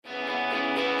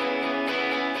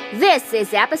This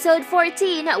is episode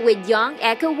 14 with young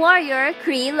eco warrior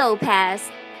Cree Lopez.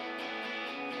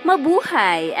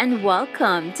 Mabuhay and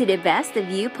welcome to the Best of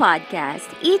You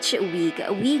podcast. Each week,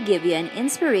 we give you an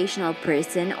inspirational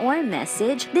person or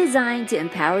message designed to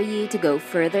empower you to go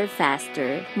further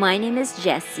faster. My name is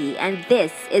Jessie, and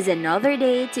this is another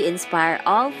day to inspire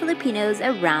all Filipinos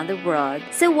around the world.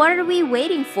 So what are we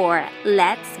waiting for?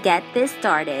 Let's get this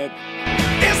started.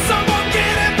 Is someone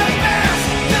getting the best,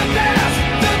 the best,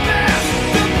 the best,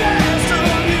 the best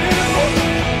of you?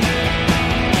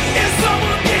 Is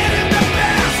someone getting the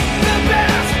best, the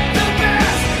best, the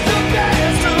best, the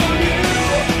best of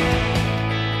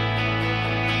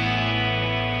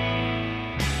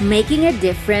you? Making a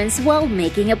difference while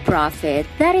making a profit.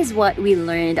 That is what we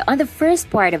learned on the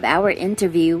first part of our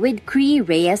interview with Cree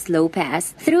Reyes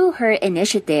Lopez. Through her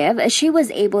initiative, she was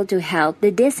able to help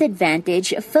the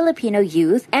disadvantaged Filipino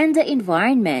youth and the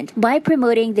environment by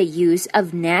promoting the use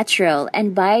of natural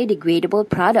and biodegradable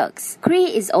products.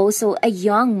 Cree is also a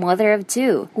young mother of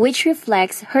two, which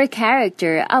reflects her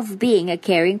character of being a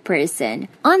caring person.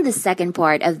 On the second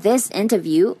part of this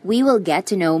interview, we will get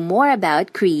to know more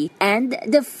about Cree and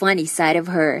the funny side of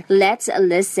her. Let's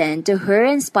listen to her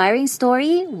inspiring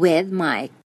story with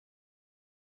Mike.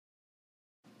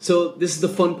 So this is the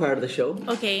fun part of the show.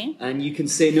 Okay. And you can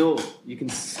say no. You can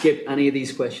skip any of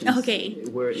these questions. Okay.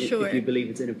 Sure. If you believe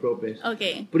it's inappropriate.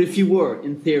 Okay. But if you were,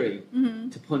 in theory,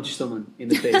 to punch someone in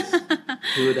the face,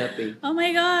 who would that be? Oh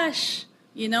my gosh.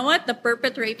 You know what? The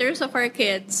perpetrators of our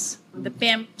kids, the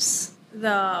pimps,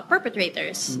 the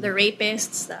perpetrators, the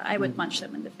rapists, I would punch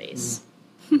them in the face.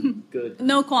 Good.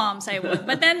 No qualms, I would.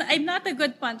 But then I'm not a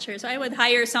good puncher, so I would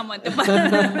hire someone to punch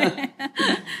them.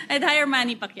 I'd hire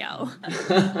Manny Pacquiao.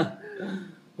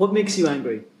 What makes you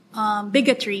angry?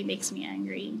 Bigotry makes me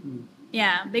angry.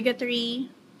 Yeah, bigotry,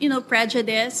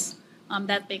 prejudice,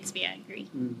 that makes me angry.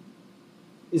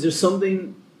 Is there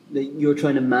something that you're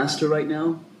trying to master right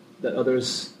now that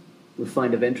others would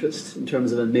find of interest in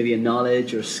terms of maybe a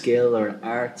knowledge or skill or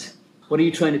art? What are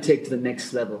you trying to take to the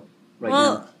next level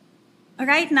now?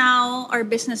 Right now, our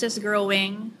business is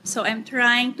growing, so I'm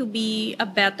trying to be a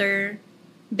better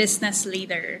business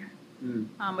leader,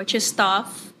 which is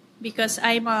tough because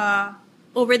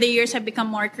over the years, I've become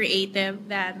more creative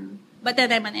but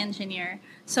then I'm an engineer.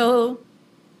 So,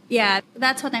 yeah,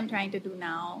 that's what I'm trying to do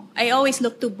now. I always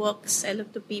look to books, I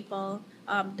look to people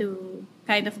to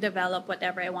kind of develop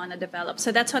whatever I want to develop.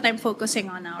 So that's what I'm focusing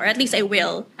on now, or at least I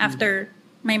will after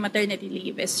my maternity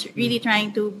leave, is really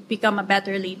trying to become a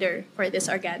better leader for this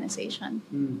organization.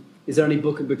 Is there any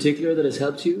book in particular that has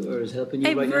helped you or is helping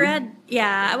you now?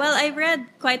 I've read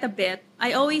quite a bit.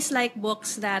 I always like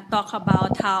books that talk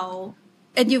about how,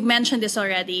 and you've mentioned this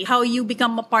already, how you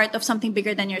become a part of something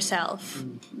bigger than yourself.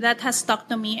 That has stuck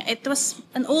to me. It was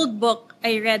an old book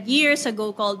I read years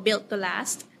ago called Built to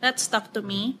Last. That stuck to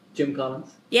me. Jim Collins?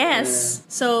 Yes.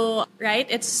 So, right,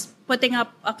 it's putting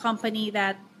up a company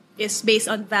that is based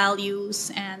on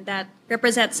values and that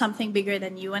represents something bigger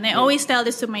than you. And I always tell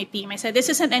this to my team. I said, this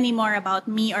isn't anymore about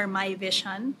me or my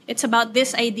vision. It's about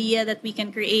this idea that we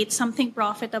can create something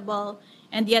profitable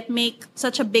and yet make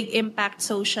such a big impact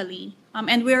socially.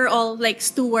 And we're all like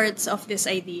stewards of this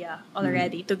idea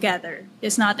already together.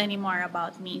 It's not anymore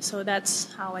about me. So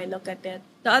that's how I look at it.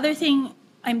 The other thing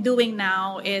I'm doing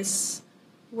now is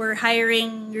we're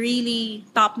hiring really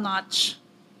top-notch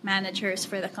managers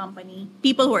for the company.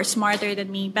 People who are smarter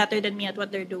than me, better than me at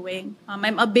what they're doing.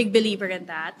 I'm a big believer in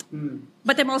that.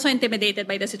 But I'm also intimidated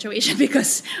by the situation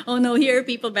because, oh no, here are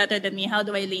people better than me. How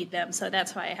do I lead them? So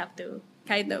that's why I have to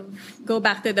kind of go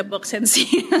back to the books and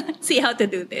see how to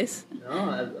do this.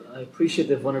 No, I appreciate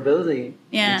the vulnerability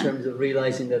in terms of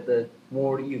realizing that the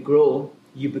more you grow,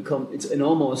 you become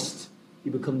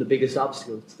the biggest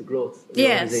obstacle to the growth of the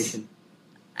organization.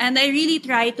 And I really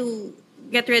try to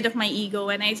get rid of my ego,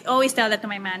 and I always tell that to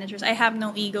my managers. I have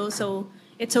no ego, so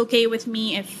it's okay with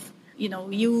me if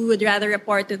you would rather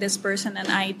report to this person than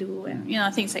I do,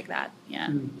 and things like that. Yeah.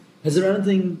 Has there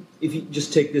anything, if you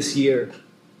just take this year,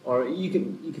 or you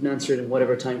can answer it in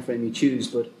whatever time frame you choose,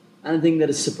 but anything that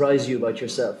has surprised you about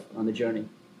yourself on the journey?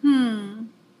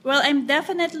 Well,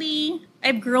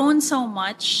 I've grown so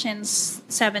much since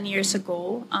 7 years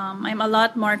ago. I'm a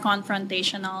lot more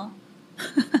confrontational.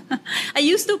 I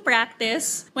used to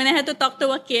practice when I had to talk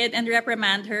to a kid and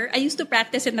reprimand her. I used to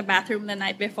practice in the bathroom the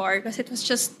night before because it was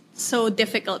just so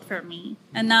difficult for me.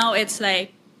 And now it's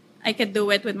like I could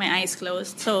do it with my eyes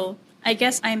closed. So I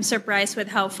guess I'm surprised with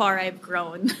how far I've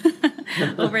grown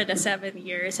over the 7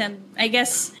 years. And I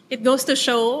guess it goes to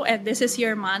show, and this is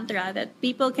your mantra, that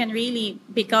people can really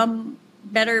become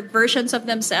better versions of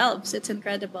themselves. It's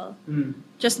incredible.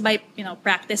 Just by,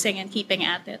 practicing and keeping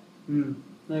at it.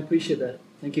 I appreciate that.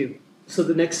 Thank you. So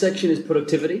the next section is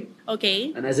productivity.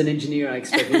 Okay. And as an engineer, I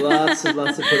expect lots of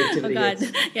productivity Oh God.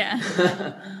 hits.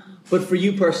 Yeah. But for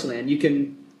you personally, and you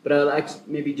can, but I'll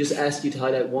maybe just ask you to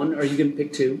highlight one, or you can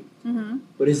pick two.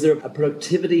 But is there a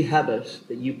productivity habit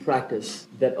that you practice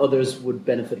that others would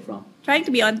benefit from? Trying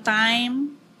to be on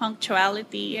time,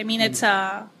 punctuality. I mean, it's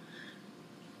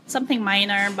something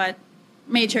minor, but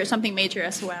something major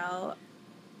as well.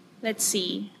 Let's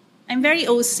see. I'm very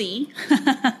OC,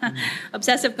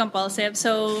 obsessive compulsive.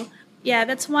 So yeah,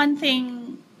 that's one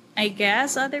thing I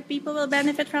guess other people will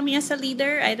benefit from me as a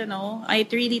leader. I don't know. I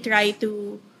really try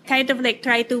to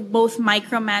both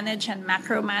micromanage and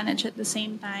macromanage at the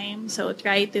same time. So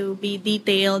try to be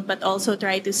detailed, but also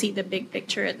try to see the big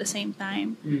picture at the same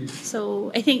time.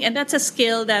 So I think, and that's a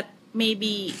skill that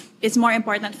maybe is more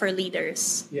important for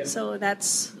leaders. Yeah. So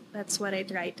that's what I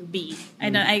try to be.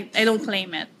 I don't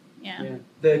claim it. Yeah.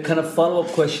 The kind of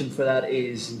follow-up question for that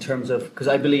is in terms of, because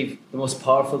I believe the most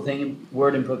powerful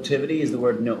word in productivity is the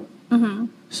word no.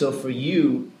 So for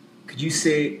you, could you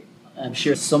say, I'm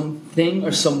sure, something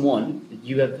or someone that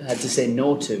you have had to say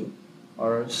no to,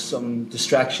 or some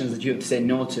distractions that you have to say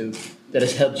no to, that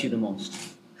has helped you the most?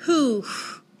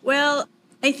 Well,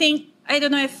 I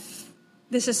don't know if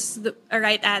this is a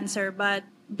right answer, but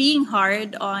being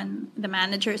hard on the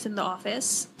managers in the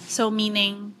office. So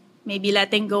meaning maybe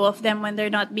letting go of them when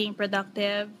they're not being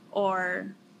productive,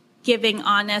 or giving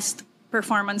honest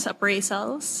performance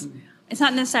appraisals. It's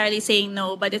not necessarily saying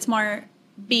no, but it's more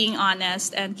being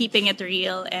honest and keeping it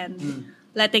real and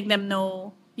letting them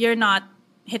know you're not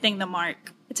hitting the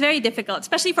mark. It's very difficult,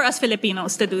 especially for us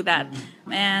Filipinos, to do that.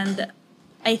 And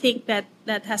I think that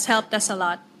has helped us a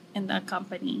lot in the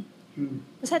company.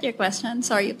 Was that your question?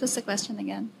 Sorry, what was the question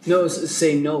again? No,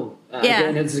 say no. Yeah.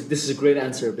 And this is a great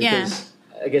answer because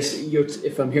I guess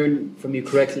if I'm hearing from you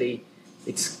correctly,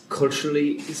 it's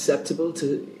culturally acceptable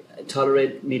to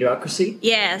tolerate mediocrity.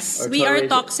 Yes, Or we are tolerate-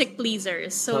 toxic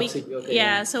pleasers. So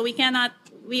so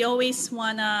we always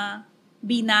wanna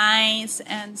be nice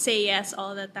and say yes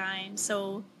all the time.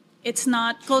 So it's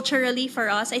not culturally for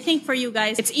us. I think for you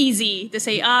guys, it's easy to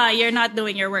say, you're not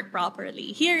doing your work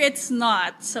properly. Here, it's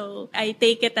not. So I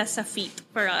take it as a feat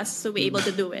for us to be able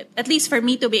to do it. At least for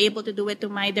me to be able to do it to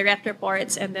my direct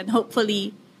reports, and then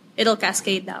hopefully it'll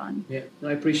cascade down. Yeah, no,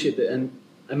 I appreciate that. And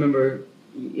I remember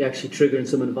you actually triggering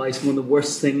some advice. One of the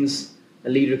worst things a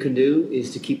leader can do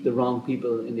is to keep the wrong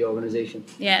people in the organization.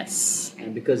 Yes.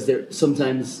 And because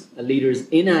sometimes a leader's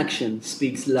inaction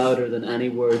speaks louder than any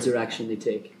words or action they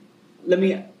take.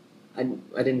 I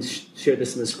didn't share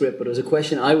this in the script, but it was a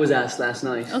question I was asked last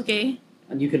night. Okay.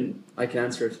 And I can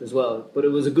answer it as well. But it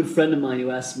was a good friend of mine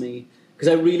who asked me, because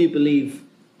I really believe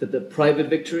that the private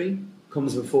victory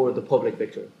comes before the public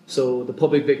victory. So the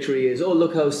public victory is,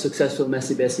 look how successful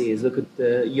Messi Bessie is. Look at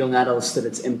the young adults that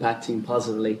it's impacting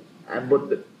positively.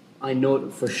 But I know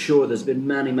for sure there's been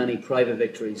many, many private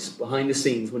victories behind the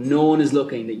scenes when no one is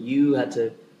looking that you had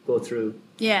to go through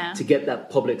to get that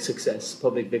public success,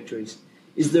 public victories.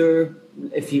 Is there,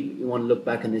 if you want to look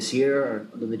back on this year or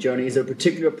on the journey, is there a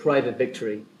particular private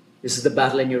victory? This is the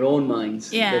battle in your own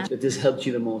minds that this helped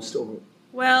you the most over?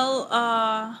 Well,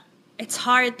 it's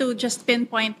hard to just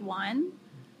pinpoint one,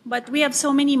 but we have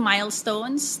so many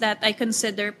milestones that I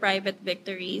consider private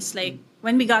victories. Like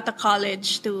when we got a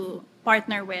college to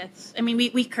partner with, I mean,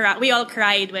 we all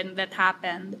cried when that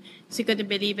happened, so we couldn't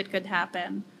believe it could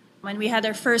happen. When we had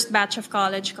our first batch of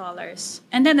college scholars.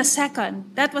 And then the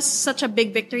second, that was such a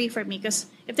big victory for me, because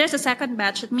if there's a second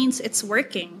batch, it means it's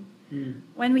working.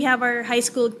 When we have our high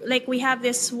school, like we have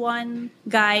this one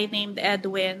guy named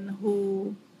Edwin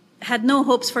who had no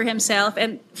hopes for himself,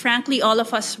 and frankly, all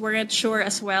of us weren't sure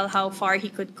as well how far he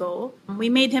could go. We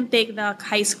made him take the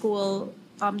high school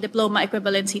diploma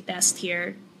equivalency test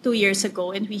here 2 years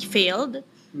ago, and we failed.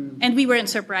 And we weren't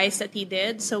surprised that he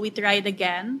did, so we tried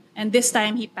again. And this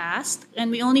time he passed.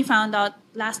 And we only found out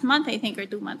last month, I think, or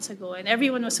 2 months ago. And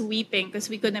everyone was weeping because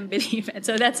we couldn't believe it.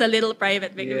 So that's a little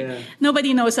private victory. Yeah.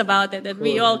 Nobody knows about it, and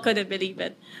we all couldn't believe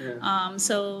it.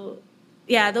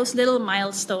 Yeah. Those little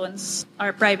milestones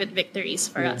are private victories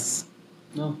for us.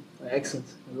 No, excellent.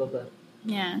 I love that.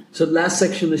 Yeah. So the last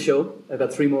section of the show, I've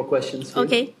got 3 more questions for you.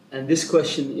 Okay. And this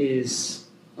question is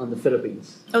on the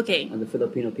Philippines Okay. and the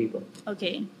Filipino people.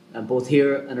 Okay. And both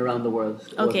here and around the world,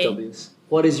 Okay. OFWs.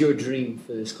 What is your dream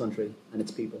for this country and its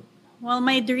people? Well,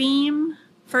 my dream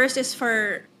first is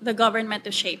for the government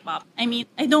to shape up. I mean,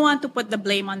 I don't want to put the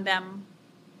blame on them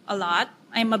a lot.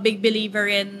 I'm a big believer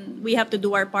in we have to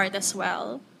do our part as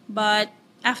well. But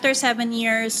after 7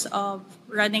 years of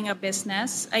running a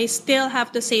business, I still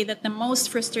have to say that the most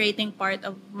frustrating part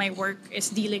of my work is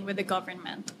dealing with the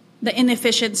government. The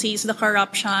inefficiencies, the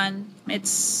corruption,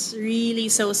 it's really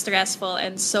so stressful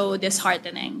and so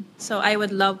disheartening. So I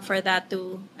would love for that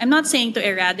to, I'm not saying to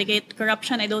eradicate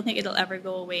corruption, I don't think it'll ever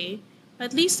go away, but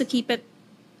at least to keep it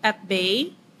at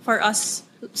bay for us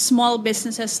small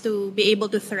businesses to be able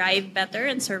to thrive better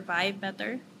and survive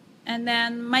better. And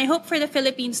then my hope for the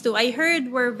Philippines too, I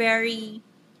heard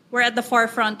we're at the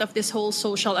forefront of this whole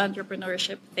social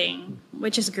entrepreneurship thing,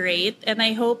 which is great. And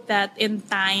I hope that in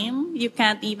time, you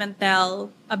can't even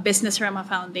tell a business from a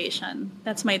foundation.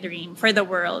 That's my dream for the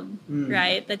world,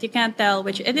 right? That you can't tell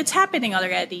which, and it's happening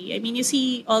already. I mean, you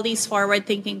see all these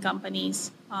forward-thinking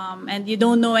companies, and you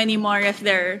don't know anymore if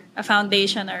they're a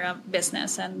foundation or a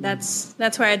business. And that's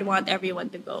where I'd want everyone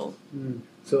to go.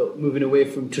 So moving away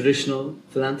from traditional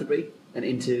philanthropy and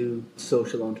into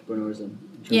social entrepreneurism.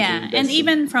 Yeah, and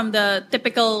even from the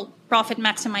typical profit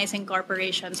maximizing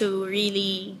corporation to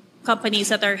really companies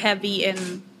that are heavy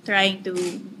in trying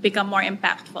to become more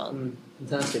impactful.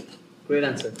 Fantastic. Great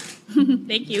answer.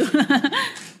 Thank you.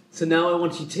 So now I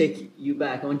want you to take you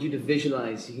back. I want you to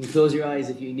visualize. You can close your eyes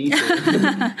if you need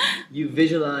to. You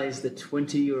visualize the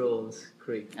 20-year-old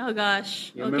Cree. Oh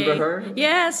gosh. You remember her?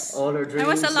 Yes. All her dreams. It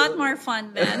was a lot more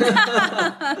fun then.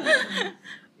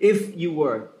 If you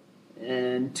were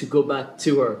and to go back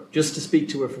to her, just to speak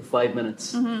to her for 5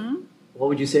 minutes, what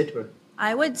would you say to her?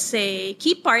 I would say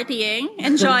keep partying,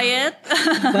 enjoy it.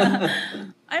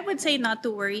 I would say not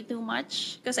to worry too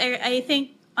much because I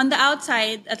think on the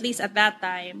outside, at least at that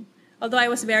time, although I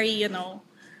was very, I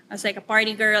was like a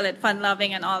party girl and fun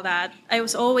loving and all that, I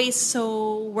was always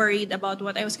so worried about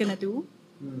what I was gonna do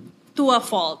to a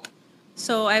fault.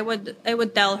 So I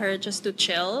would tell her just to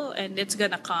chill and it's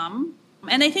gonna come.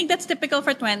 And I think that's typical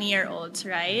for 20-year-olds,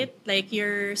 right? Like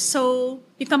you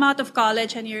come out of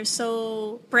college and you're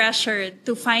so pressured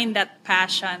to find that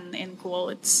passion in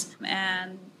quotes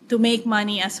and to make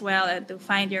money as well and to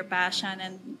find your passion.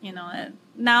 And,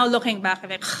 now looking back, I'm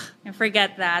like,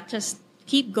 forget that. Just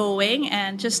keep going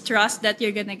and just trust that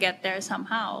you're going to get there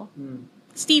somehow.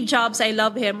 Steve Jobs, I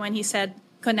love him when he said,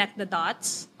 connect the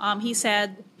dots. He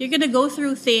said, you're going to go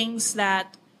through things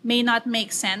that may not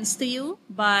make sense to you,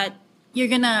 but you're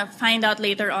going to find out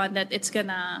later on that it's going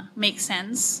to make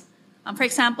sense. For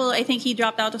example, I think he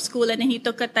dropped out of school and then he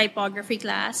took a typography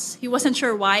class. He wasn't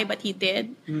sure why, but he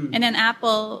did. And then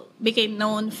Apple became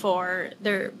known for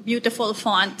their beautiful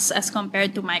fonts as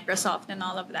compared to Microsoft and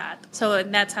all of that. So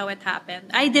that's how it happened.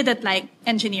 I didn't like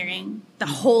engineering the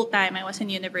whole time I was in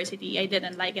university. I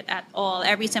didn't like it at all.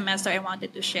 Every semester I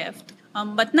wanted to shift.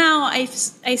 But now I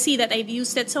see that I've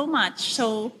used it so much.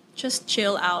 So just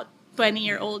chill out.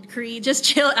 20-year-old Cree, just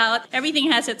chill out.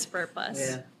 Everything has its purpose.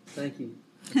 Yeah, thank you.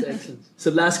 That's excellent.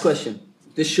 So last question.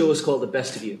 This show is called The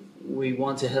Best of You. We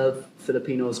want to help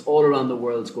Filipinos all around the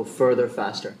world go further,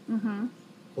 faster.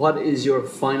 What is your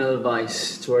final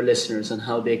advice to our listeners on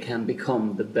how they can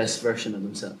become the best version of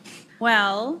themselves?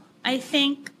 Well, I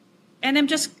think, and I'm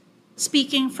just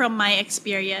speaking from my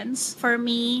experience, for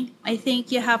me, I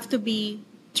think you have to be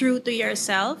true to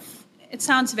yourself. It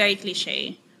sounds very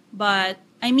cliche, but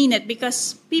I mean it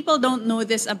because people don't know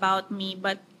this about me,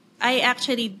 but I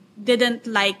actually didn't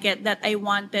like it that I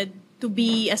wanted to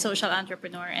be a social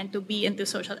entrepreneur and to be into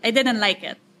social. I didn't like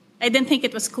it. I didn't think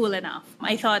it was cool enough.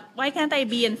 I thought, why can't I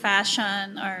be in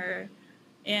fashion or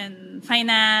in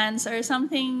finance or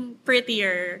something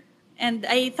prettier? And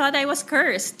I thought I was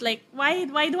cursed. Like, why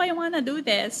do I want to do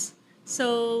this?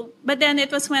 So, but then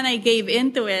it was when I gave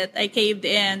into it, I caved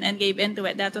in and gave into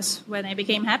it. That was when I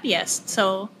became happiest.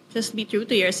 So just be true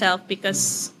to yourself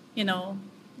because,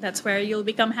 that's where you'll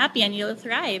become happy and you'll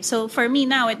thrive. So for me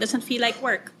now, it doesn't feel like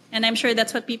work. And I'm sure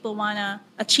that's what people want to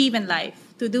achieve in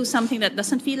life, to do something that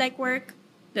doesn't feel like work,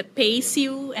 that pays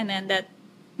you, and then that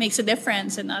makes a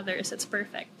difference in others. It's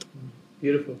perfect.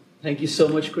 Beautiful. Thank you so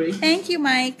much, Cree. Thank you,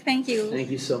 Mike. Thank you.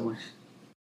 Thank you so much.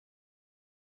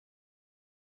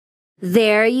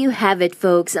 There you have it,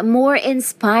 folks. More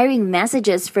inspiring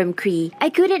messages from Cree.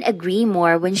 I couldn't agree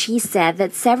more when she said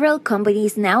that several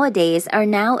companies nowadays are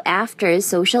now after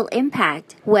social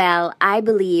impact. Well, I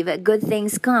believe good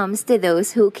things comes to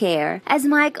those who care. As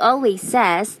Mike always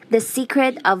says, the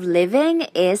secret of living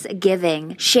is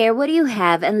giving. Share what you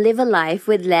have and live a life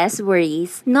with less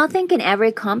worries. Nothing can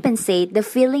ever compensate the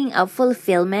feeling of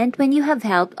fulfillment when you have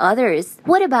helped others.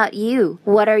 What about you?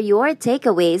 What are your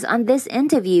takeaways on this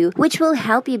interview, which which will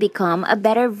help you become a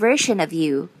better version of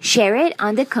you. Share it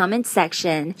on the comment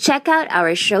section. Check out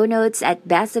our show notes at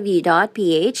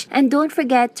bestofyou.ph and don't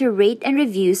forget to rate and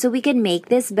review so we can make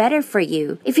this better for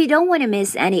you. If you don't want to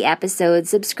miss any episodes,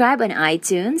 subscribe on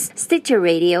iTunes, Stitcher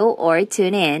Radio, or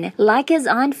tune in. Like us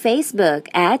on Facebook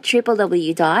at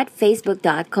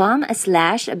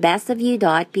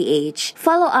www.facebook.com/bestofyou.ph.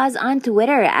 Follow us on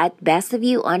Twitter at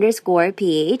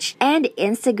bestofyou_ph and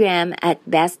Instagram at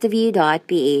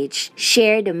bestofyou.ph.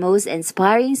 Share the most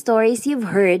inspiring stories you've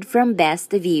heard from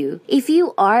Best of You. If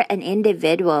you are an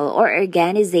individual or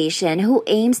organization who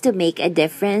aims to make a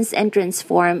difference and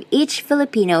transform each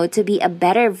Filipino to be a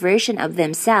better version of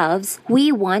themselves,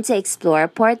 we want to explore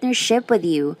partnership with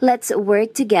you. Let's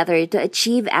work together to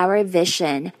achieve our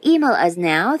vision. Email us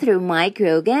now through Mike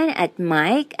Rogan at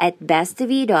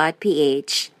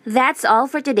mike@bestofyou.ph. That's all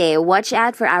for today. Watch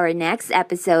out for our next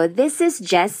episode. This is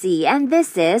Jessie, and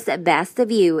this is Best of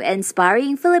You,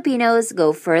 inspiring Filipinos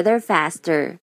go further faster.